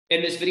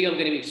In this video, I'm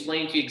going to be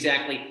explaining to you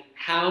exactly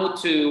how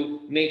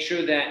to make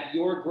sure that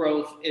your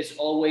growth is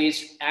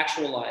always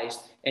actualized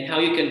and how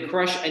you can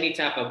crush any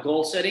type of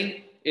goal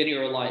setting in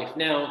your life.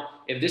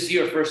 Now, if this is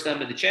your first time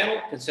to the channel,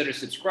 consider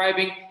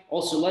subscribing.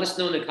 Also, let us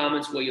know in the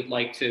comments what you'd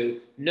like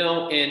to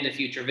know in the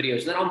future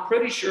videos. Now, I'm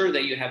pretty sure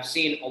that you have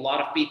seen a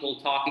lot of people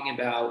talking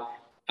about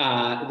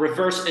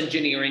reverse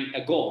engineering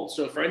a goal.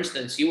 So, for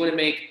instance, you want to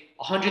make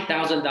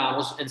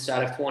 $100,000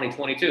 inside of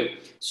 2022.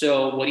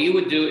 So what you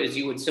would do is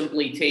you would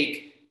simply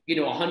take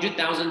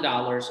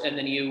 $100,000 and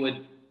then you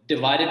would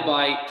divide it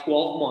by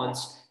 12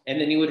 months, and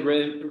then you would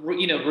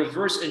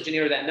reverse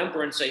engineer that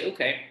number and say,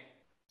 okay,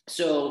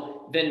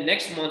 so then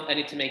next month I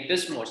need to make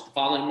this much, the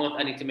following month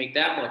I need to make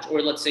that much.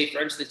 Or let's say,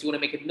 for instance, you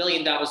want to make $1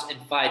 million in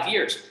 5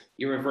 years.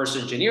 You reverse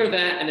engineer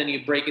that, and then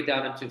you break it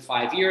down into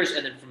 5 years,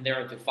 and then from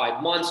there into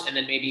 5 months, and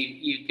then maybe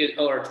you could,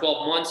 or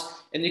 12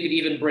 months, and you could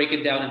even break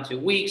it down into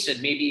weeks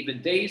and maybe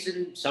even days,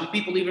 and some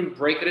people even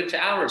break it into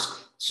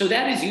hours. So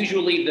that is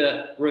usually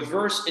the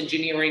reverse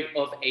engineering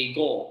of a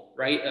goal,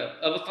 right?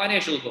 Of a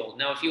financial goal.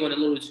 Now, if you want to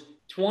lose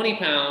 20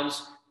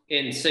 pounds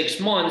in 6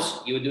 months,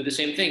 you would do the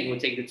same thing. You would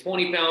take the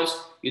 20 pounds,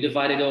 you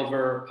divide it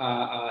over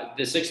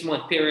the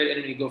 6-month period,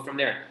 and then you go from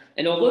there.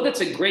 And although that's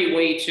a great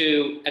way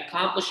to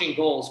accomplishing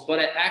goals, but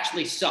it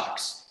actually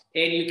sucks.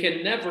 And you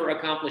can never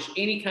accomplish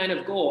any kind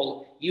of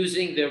goal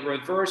using the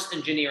reverse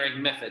engineering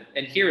method.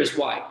 And here is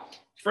why.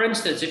 For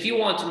instance, if you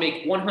want to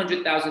make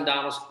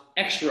 $100,000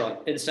 extra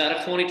inside of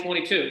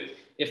 2022,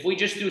 if we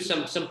just do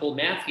some simple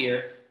math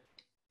here,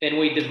 and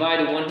we divide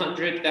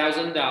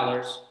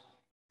 $100,000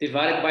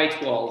 divided by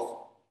 12,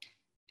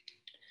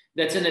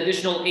 that's an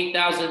additional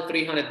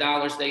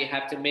 $8,300 that you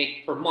have to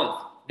make per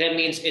month. That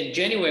means in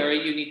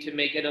January, you need to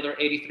make another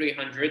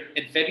 $8,300.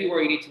 In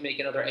February, you need to make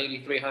another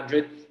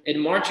 $8,300. In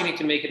March, you need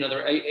to make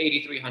another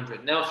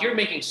 $8,300. Now, if you're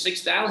making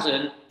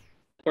 $6,000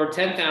 or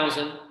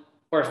 $10,000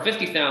 or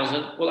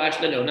 $50,000, well,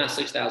 actually, no, not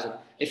 $6,000.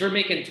 If you're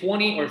making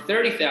 $20,000 or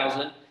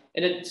 $30,000,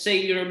 and then say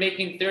you're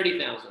making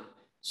 $30,000.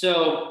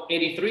 So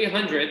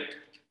 8,300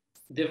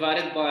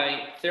 divided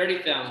by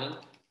 30,000,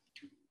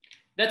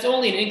 that's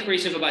only an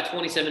increase of about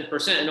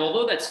 27%. And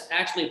although that's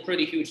actually a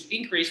pretty huge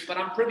increase, but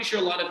I'm pretty sure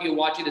a lot of you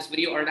watching this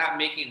video are not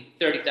making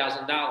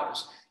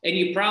 $30,000. And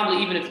you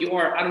probably, even if you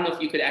are, I don't know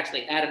if you could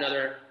actually add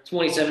another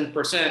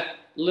 27%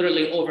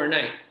 literally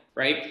overnight,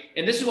 right?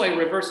 And this is why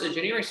reverse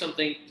engineering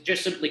something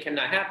just simply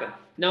cannot happen.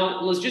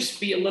 Now, let's just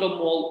be a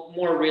little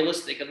more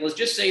realistic. And let's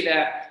just say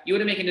that you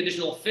want to make an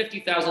additional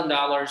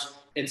 $50,000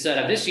 instead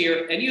of this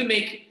year, and you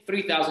make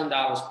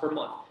 $3,000 per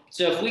month.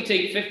 So if we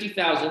take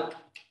 50,000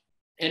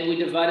 and we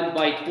divide it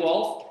by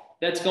 12,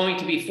 that's going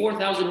to be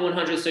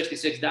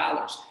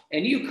 $4,166.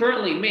 And you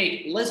currently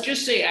make, let's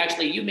just say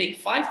actually you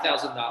make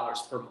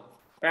 $5,000 per month.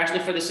 Or actually,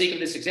 for the sake of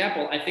this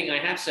example, I think I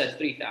have said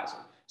 3,000.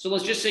 So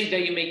let's just say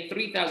that you make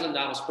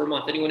 $3,000 per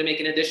month and you want to make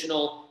an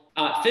additional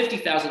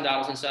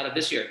 $50,000 inside of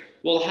this year.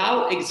 Well,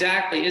 how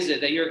exactly is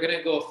it that you're going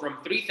to go from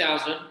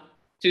 $3,000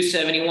 to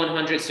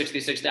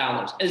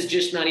 $7,166? It's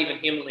just not even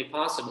humanly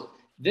possible.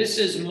 This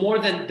is more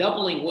than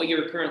doubling what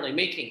you're currently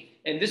making.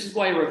 And this is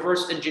why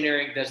reverse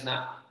engineering does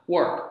not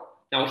work.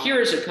 Now, here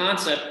is a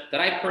concept that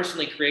I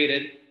personally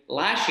created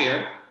last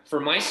year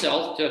for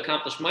myself to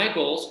accomplish my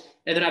goals.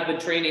 And then I've been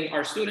training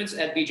our students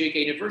at BJK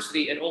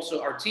University and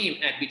also our team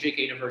at BJK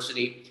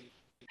University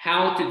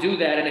how to do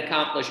that and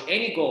accomplish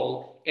any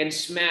goal and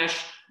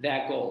smash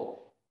that goal.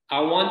 I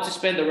want to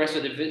spend the rest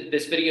of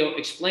this video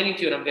explaining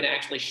to you, and I'm going to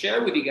actually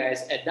share with you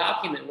guys a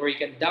document where you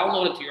can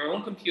download it to your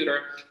own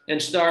computer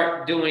and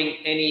start doing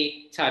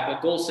any type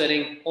of goal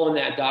setting on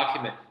that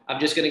document. I'm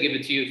just going to give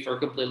it to you for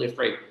completely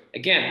free.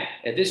 Again,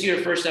 if this is your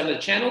first time to the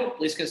channel,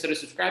 please consider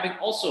subscribing.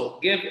 Also,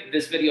 give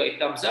this video a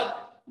thumbs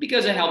up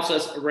because it helps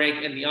us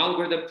rank in the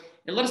algorithm.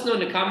 And let us know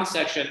in the comment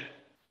section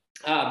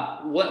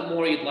what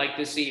more you'd like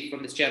to see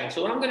from this channel.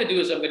 So what I'm going to do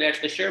is I'm going to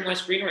actually share my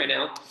screen right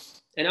now,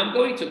 and I'm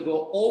going to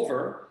go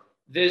over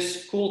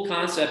this cool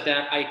concept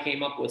that I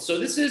came up with. So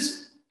this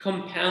is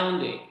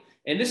compounding.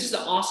 And this is the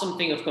awesome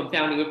thing of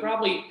compounding. We've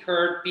probably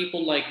heard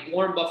people like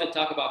Warren Buffett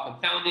talk about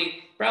compounding,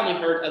 probably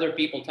heard other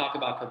people talk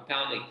about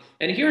compounding.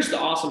 And here's the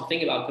awesome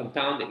thing about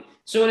compounding.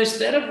 So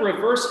instead of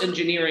reverse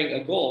engineering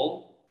a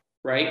goal,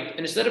 right?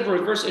 And instead of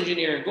reverse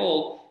engineering a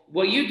goal,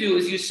 what you do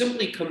is you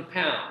simply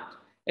compound.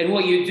 And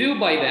what you do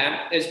by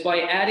that is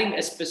by adding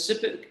a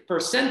specific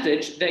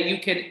percentage that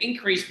you can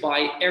increase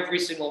by every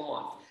single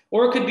month.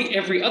 Or it could be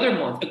every other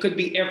month. It could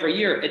be every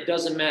year. It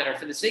doesn't matter.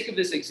 For the sake of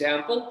this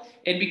example,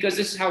 and because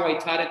this is how I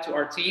taught it to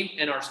our team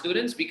and our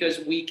students, because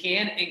we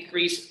can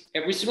increase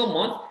every single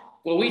month,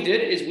 what we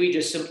did is we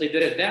just simply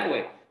did it that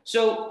way.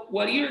 So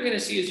what you're going to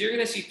see is you're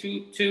going to see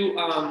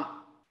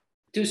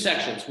two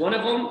sections. One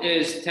of them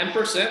is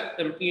 10%,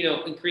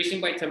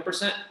 increasing by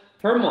 10%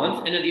 per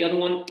month, and then the other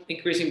one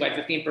increasing by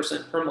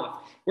 15% per month.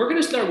 We're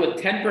going to start with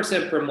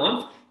 10% per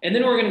month, and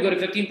then we're going to go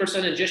to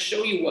 15% and just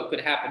show you what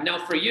could happen.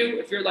 Now, for you,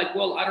 if you're like,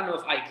 well, I don't know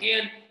if I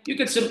can, you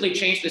could simply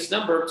change this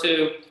number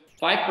to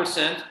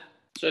 5%.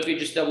 So if you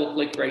just double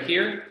click right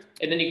here,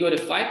 and then you go to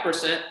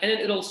 5%, and then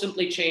it'll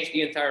simply change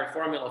the entire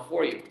formula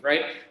for you,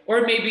 right?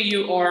 Or maybe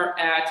you are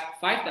at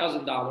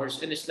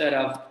 $5,000 instead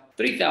of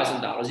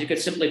 $3,000. You could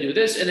simply do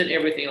this, and then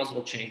everything else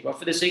will change. But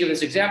for the sake of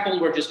this example,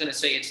 we're just going to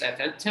say it's at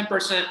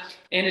 10%,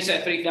 and it's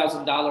at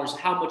 $3,000,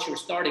 how much you're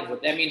starting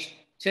with. That means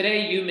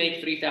today you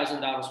make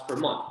 $3,000 per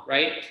month,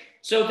 right?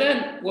 So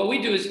then what we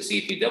do is, see,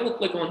 if you double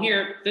click on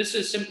here, this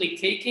is simply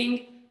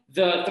taking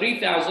the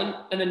 3,000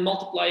 and then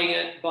multiplying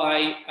it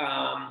by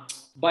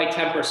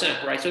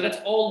 10%, right? So that's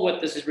all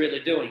what this is really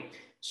doing.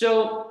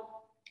 So,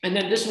 and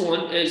then this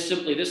one is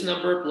simply this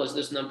number plus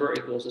this number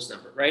equals this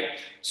number, right?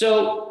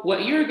 So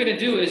what you're going to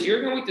do is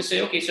you're going to say,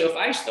 okay, so if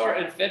I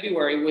start in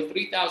February with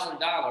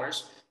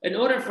 $3,000, in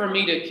order for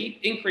me to keep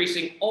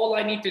increasing, all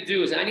I need to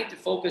do is I need to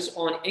focus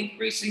on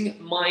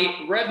increasing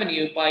my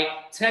revenue by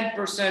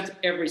 10%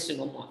 every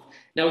single month.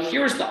 Now,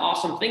 here's the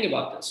awesome thing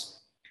about this.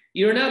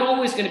 You're not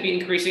always going to be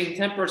increasing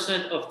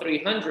 10% of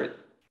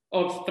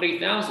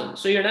 3,000.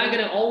 So you're not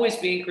going to always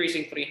be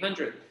increasing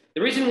 300.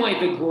 The reason why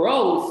the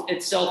growth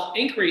itself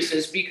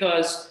increases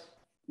because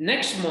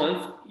next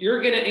month,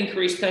 you're going to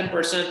increase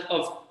 10%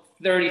 of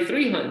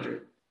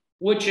 3,300,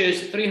 which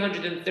is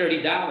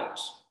 $330.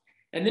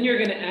 And then you're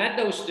going to add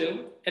those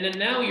two. And then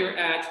now you're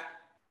at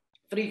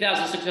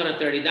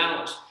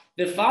 $3,630.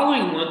 The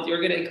following month, you're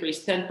going to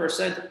increase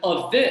 10%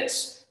 of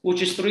this,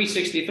 which is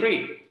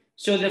 $363.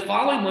 So the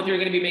following month, you're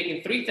going to be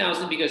making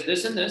 $3,000 because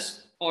this and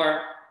this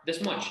are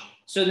this much.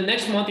 So the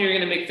next month, you're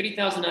going to make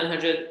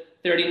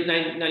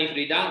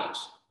 $3,993,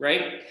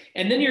 right?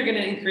 And then you're going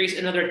to increase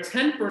another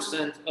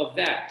 10% of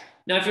that.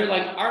 Now, if you're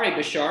like, all right,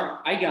 Bashar,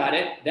 I got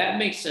it. That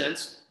makes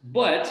sense.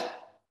 But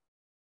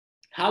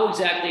how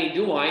exactly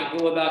do I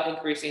go about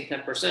increasing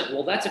 10%?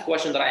 Well, that's a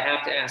question that I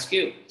have to ask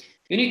you.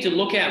 You need to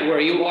look at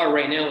where you are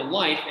right now in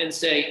life and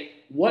say,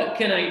 what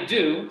can I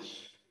do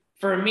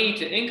for me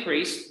to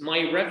increase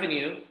my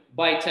revenue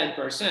by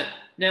 10%?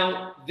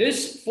 Now,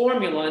 this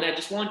formula, and I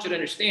just want you to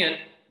understand,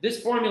 this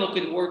formula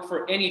could work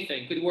for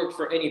anything. It could work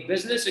for any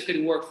business. It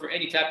could work for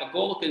any type of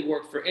goal. It could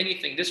work for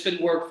anything. This could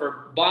work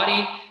for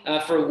body,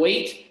 for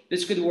weight.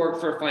 This could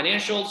work for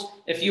financials.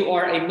 If you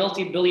are a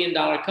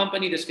multi-billion-dollar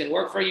company, this can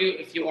work for you.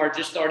 If you are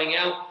just starting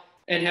out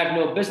and have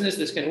no business,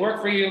 this can work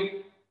for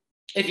you.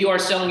 If you are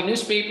selling a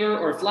newspaper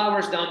or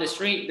flowers down the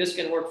street, this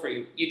can work for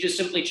you. You just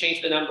simply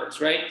change the numbers,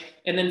 right?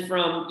 And then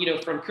from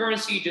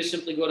currency, you just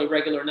simply go to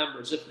regular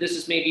numbers. If this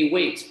is maybe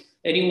weight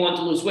and you want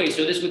to lose weight,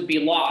 so this would be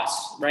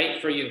loss,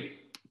 right, for you,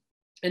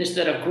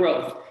 instead of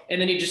growth. And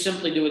then you just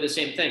simply do the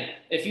same thing.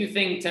 If you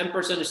think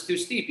 10% is too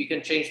steep, you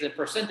can change the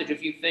percentage.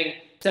 If you think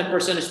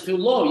 10% is too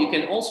low, you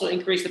can also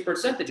increase the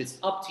percentage. It's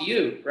up to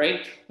you,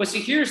 right? But see,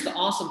 here's the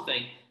awesome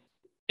thing.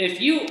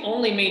 If you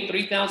only made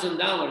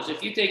 $3,000,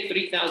 if you take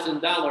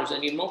 $3,000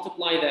 and you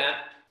multiply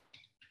that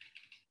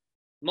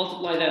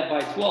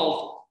by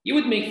 12, you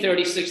would make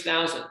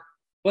 $36,000.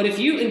 But if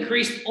you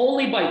increased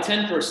only by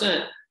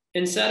 10%,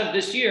 instead of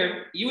this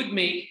year, you would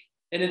make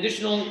an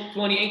additional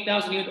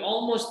 $28,000. You would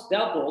almost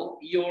double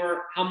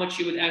how much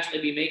you would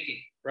actually be making,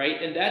 right?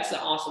 And that's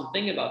the awesome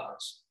thing about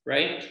this,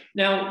 right?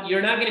 Now,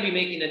 you're not going to be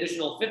making an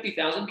additional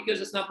 $50,000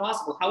 because it's not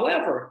possible.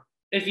 However,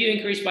 if you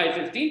increase by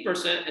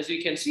 15%, as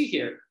you can see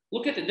here,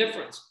 look at the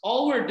difference.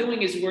 All we're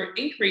doing is we're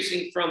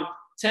increasing from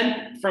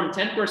 10% to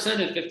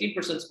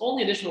 15%. It's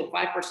only additional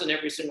 5%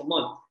 every single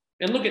month.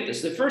 And look at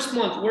this. The first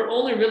month, we're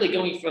only really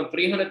going from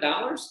 $300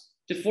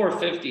 to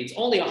 $450. It's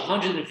only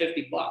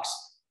 $150.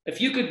 If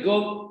you could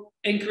go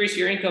increase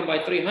your income by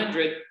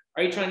 300,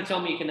 are you trying to tell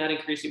me you cannot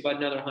increase it by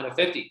another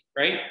 150,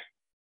 right?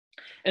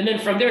 And then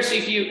from there, see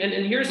if you,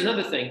 and here's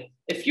another thing.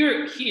 If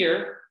you're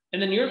here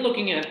and then you're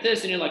looking at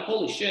this and you're like,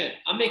 holy shit,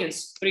 I'm making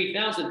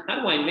 3,000. How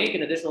do I make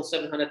an additional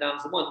 $700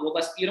 a month? Well,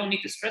 you don't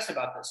need to stress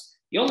about this.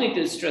 You only need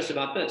to stress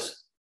about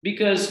this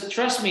because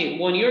trust me,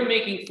 when you're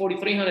making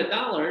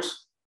 $4,300,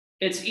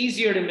 it's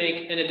easier to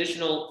make an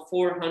additional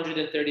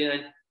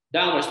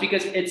 $439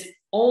 because it's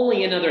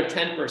only another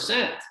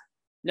 10%.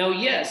 Now,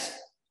 yes,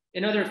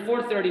 another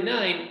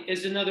 439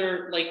 is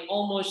another like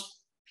almost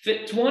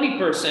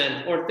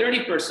 20% or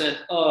 30%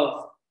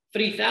 of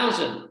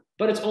 3,000,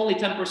 but it's only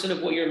 10%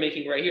 of what you're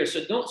making right here.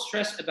 So don't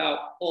stress about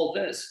all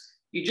this.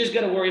 You just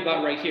got to worry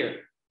about right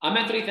here. I'm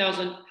at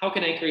 3,000. How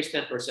can I increase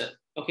 10%?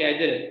 Okay, I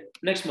did it.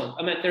 Next month,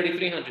 I'm at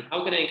 3,300.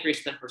 How can I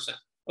increase 10%?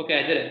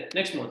 Okay, I did it.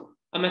 Next month,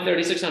 I'm at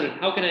 3,600.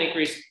 How can I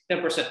increase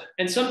 10%?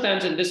 And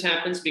sometimes, and this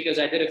happens because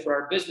I did it for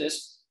our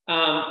business,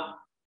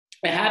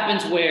 it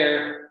happens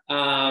where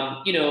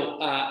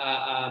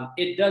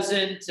it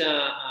doesn't.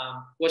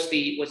 What's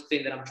the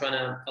thing that I'm trying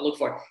to look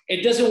for?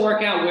 It doesn't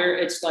work out where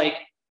it's like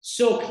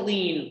so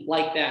clean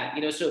like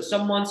that. So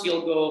some months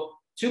you'll go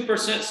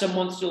 2%, some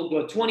months you'll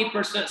go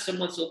 20%, some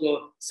months you'll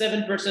go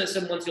 7%,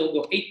 some months you'll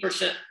go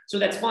 8%. So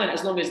that's fine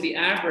as long as the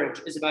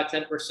average is about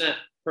 10%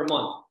 per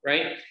month,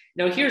 right?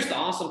 Now here's the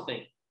awesome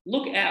thing.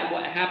 Look at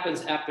what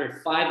happens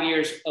after 5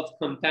 years of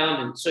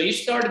compounding. So you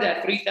started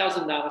at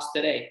 $3,000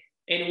 today.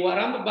 And what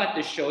I'm about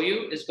to show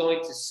you is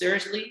going to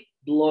seriously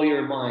blow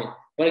your mind.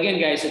 But again,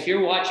 guys, if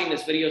you're watching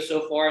this video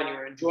so far and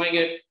you're enjoying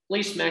it,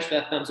 please smash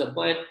that thumbs up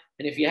button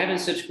And if you haven't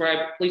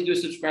subscribed, please do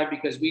subscribe,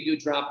 because we do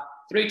drop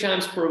 3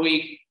 times per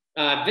week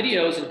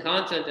videos and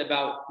content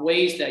about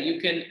ways that you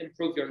can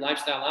improve your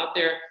lifestyle out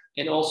there,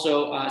 and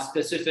also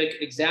specific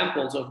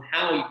examples of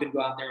how you can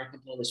go out there and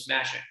completely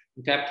smash it.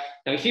 Okay.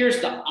 Now here's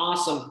the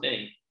awesome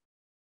thing.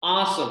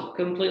 Awesome,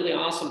 completely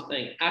awesome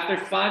thing. After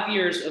 5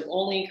 years of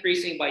only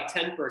increasing by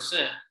 10%,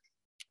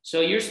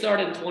 so you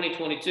started in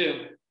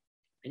 2022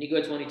 and you go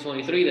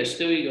 2023, there's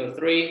 2, you go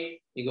 3,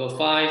 you go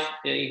 5,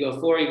 and you go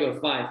 4, you go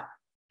 5.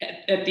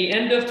 At the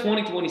end of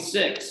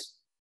 2026,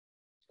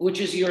 which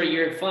is your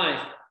year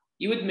 5,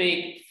 you would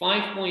make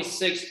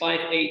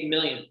 5.658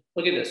 million.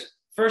 Look at this.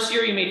 First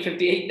year you made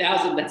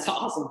 58,000. That's an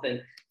awesome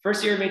thing.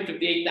 First year you made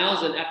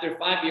 58,000. After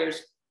 5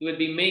 years, you would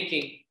be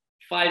making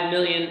 5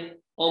 million,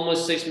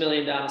 almost $6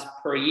 million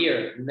per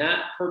year,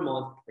 not per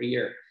month, per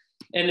year.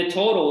 And the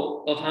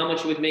total of how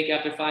much you would make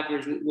after 5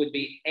 years would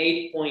be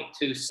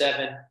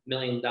 $8.27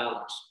 million,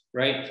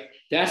 right?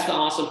 That's the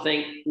awesome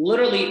thing.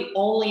 Literally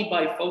only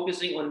by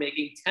focusing on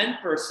making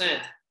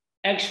 10%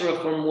 extra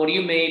from what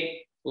you made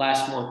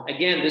last month.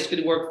 Again, this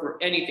could work for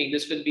anything.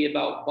 This could be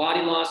about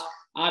body loss.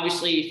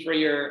 Obviously, for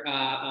your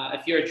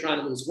if you're trying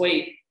to lose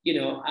weight,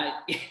 you're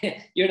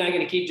not going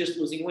to keep just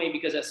losing weight,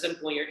 because at some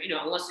point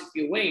unless if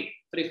you weigh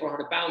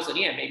 300-400 pounds, then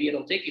yeah, maybe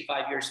it'll take you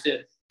 5 years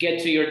to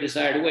get to your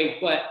desired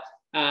weight. But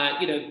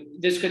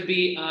this could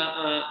be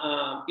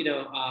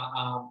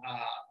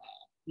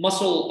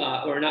muscle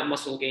or not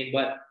muscle gain,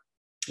 but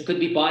it could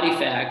be body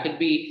fat, it could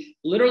be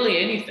literally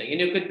anything.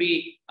 And it could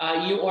be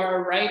you are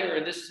a writer,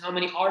 and this is how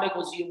many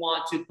articles you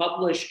want to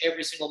publish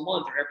every single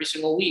month or every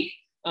single week.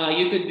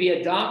 You could be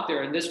a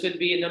doctor, and this could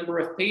be a number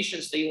of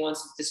patients that you want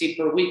to see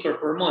per week or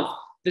per month.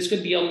 This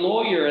could be a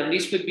lawyer, and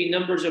these could be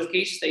numbers of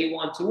cases that you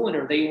want to win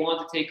or that you want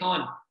to take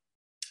on.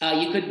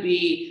 You could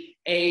be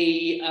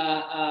a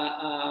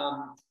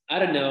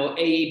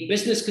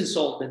business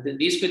consultant, and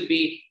these could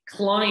be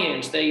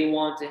clients that you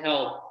want to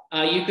help.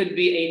 You could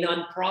be a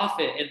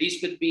nonprofit, and these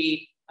could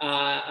be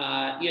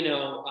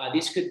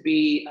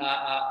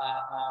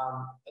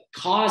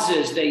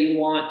causes that you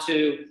want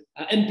to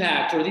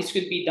impact, or these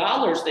could be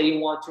dollars that you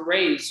want to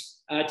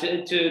raise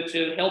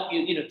to help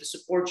you, to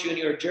support you in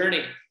your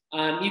journey.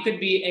 You could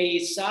be a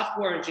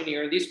software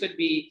engineer. These could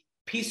be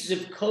pieces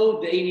of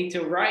code that you need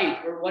to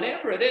write, or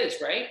whatever it is,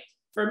 right?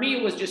 For me,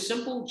 it was just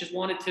simple, just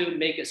wanted to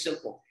make it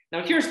simple.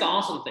 Now, here's the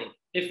awesome thing.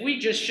 If we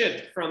just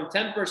shift from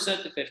 10%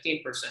 to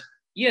 15%,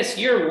 yes,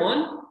 year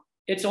 1,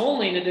 it's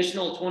only an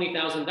additional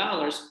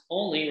 $20,000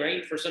 only,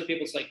 right? For some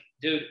people, it's like,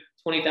 dude,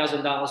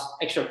 $20,000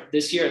 extra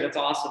this year. That's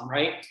awesome,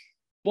 right?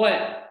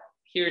 But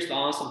here's the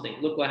awesome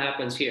thing. Look what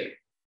happens here.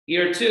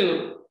 Year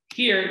 2,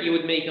 here you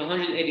would make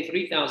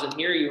 183,000.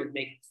 Here you would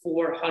make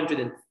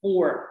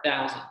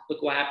 404,000.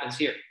 Look what happens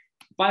here.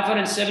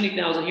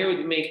 570,000. Here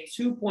would make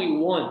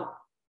 2.1.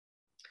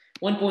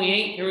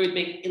 1.8. Here would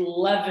make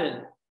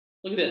 11.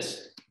 Look at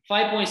this.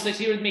 5.6.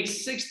 Here would make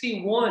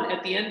 61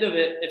 at the end of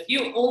it. If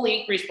you only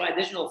increase by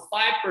additional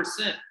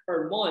 5%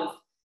 per month,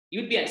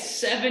 you'd be at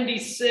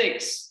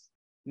 $76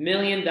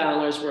 million,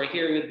 where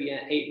here you would be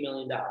at $8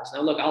 million.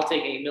 Now look, I'll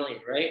take 8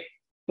 million, right?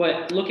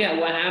 But look at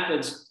what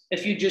happens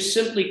if you just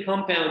simply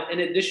compound an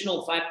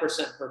additional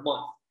 5% per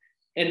month.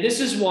 And this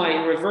is why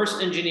reverse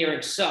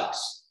engineering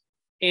sucks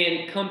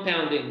and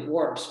compounding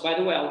works. By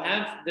the way, I'll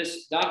have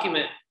this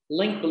document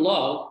linked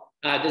below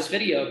this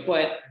video,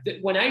 but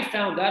when I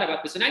found out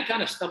about this, and I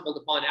kind of stumbled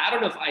upon it, I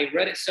don't know if I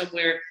read it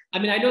somewhere. I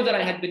mean, I know that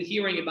I had been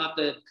hearing about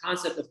the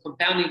concept of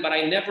compounding, but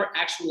I never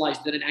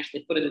actualized it and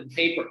actually put it in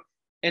paper.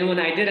 And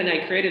when I did, and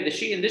I created the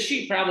sheet, and this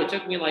sheet probably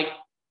took me like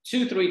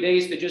 2-3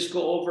 days to just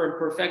go over and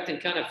perfect and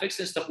kind of fix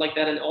and stuff like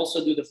that, and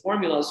also do the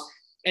formulas.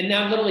 And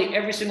now literally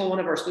every single one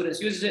of our students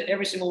uses it.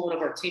 Every single one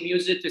of our team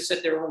uses it to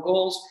set their own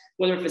goals,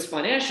 whether if it's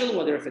financial,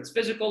 whether if it's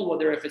physical,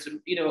 whether if it's,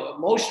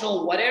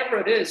 emotional, whatever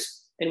it is,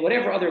 and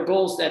whatever other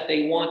goals that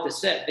they want to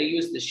set, they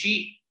use the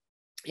sheet,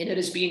 and it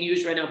is being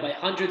used right now by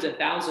hundreds and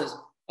thousands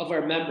of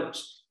our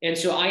members. And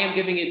so I am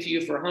giving it to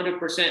you for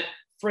 100%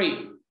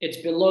 free. It's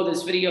below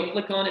this video.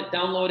 Click on it,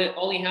 download it.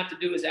 All you have to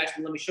do is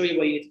actually, let me show you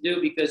what you need to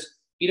do, because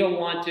you don't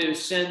want to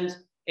send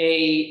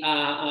there's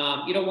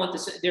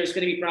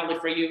going to be probably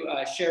for you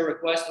a share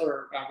request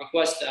or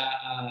request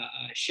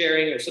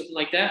sharing or something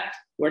like that.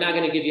 We're not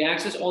going to give you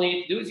access. All you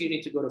need to do is you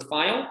need to go to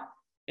file,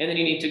 and then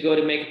you need to go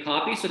to make a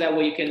copy, so that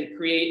way you can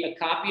create a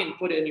copy and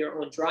put it in your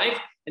own drive,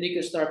 and you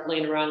can start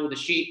playing around with the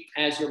sheet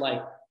as you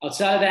like.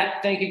 Outside of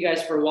that, thank you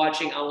guys for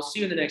watching. I will see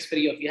you in the next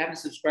video. If you haven't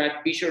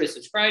subscribed, be sure to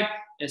subscribe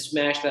and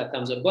smash that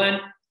thumbs up button.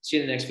 See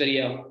you in the next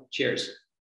video. Cheers.